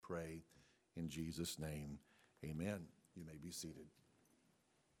pray in Jesus' name. Amen. You may be seated.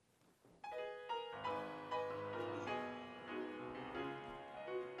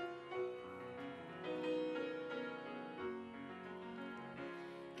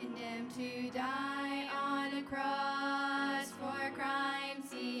 Condemned to die on a cross for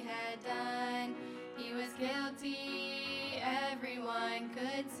crimes he had done. He was guilty, everyone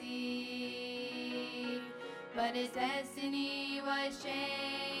could see. But his destiny was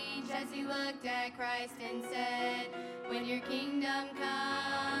changed as he looked at Christ and said, when your kingdom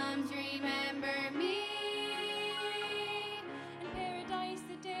comes, remember me. In paradise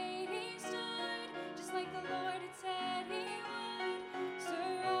the day he stood, just like the Lord had said he would,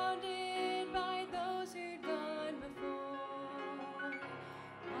 surrounded by those who'd gone before.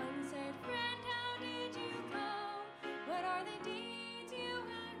 One said, friend, how did you come? What are the deeds you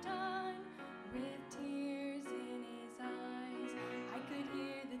have done? With tears in his eyes, I could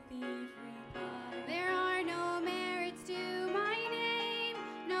hear the thief reply, there are no merits to my name,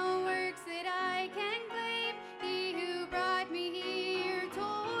 no works that I can claim. He who brought me here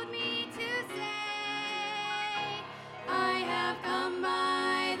told me to say, I have come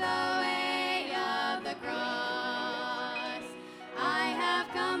by the way of the cross. I have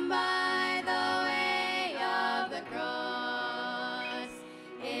come by the way of the cross.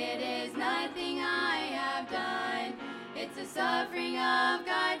 It is nothing I have done, it's the suffering of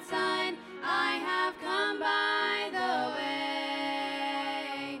God's Son. I have come by the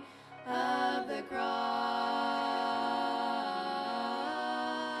way of the cross.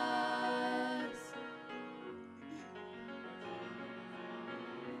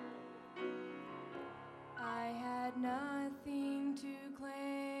 I had nothing to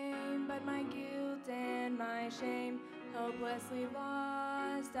claim but my guilt and my shame. Hopelessly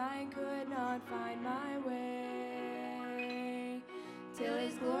lost, I could not find my way, till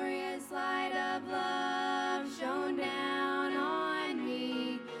his glorious light of love shone down on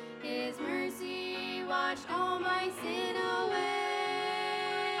me. His mercy washed all my sin away.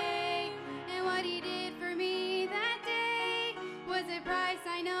 And what he did for me that day was a price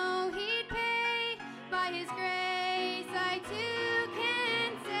I know he'd pay. By his grace I too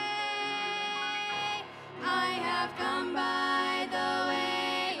can say, I have come by the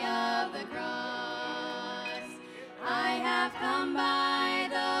way of the cross. I have come by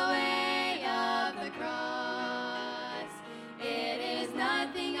the way of the cross. It is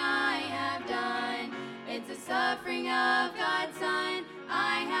nothing I have done, it's the suffering of God's Son.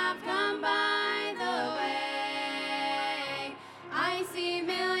 I have come by the way. I see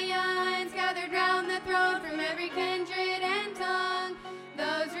millions gathered round the throne from every kindred and tongue,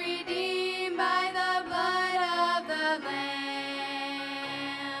 those redeemed by the blood of the Lamb.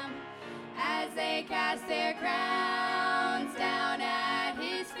 As they cast their crowns down at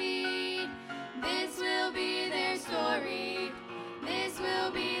his feet, this will be their story, this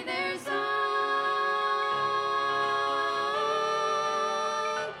will be their song.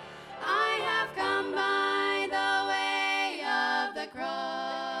 I have come by the way of the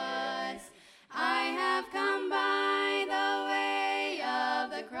cross. I have come by the way of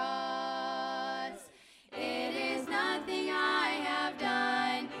the cross. It is nothing I have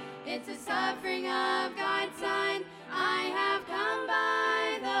done, it's the suffering of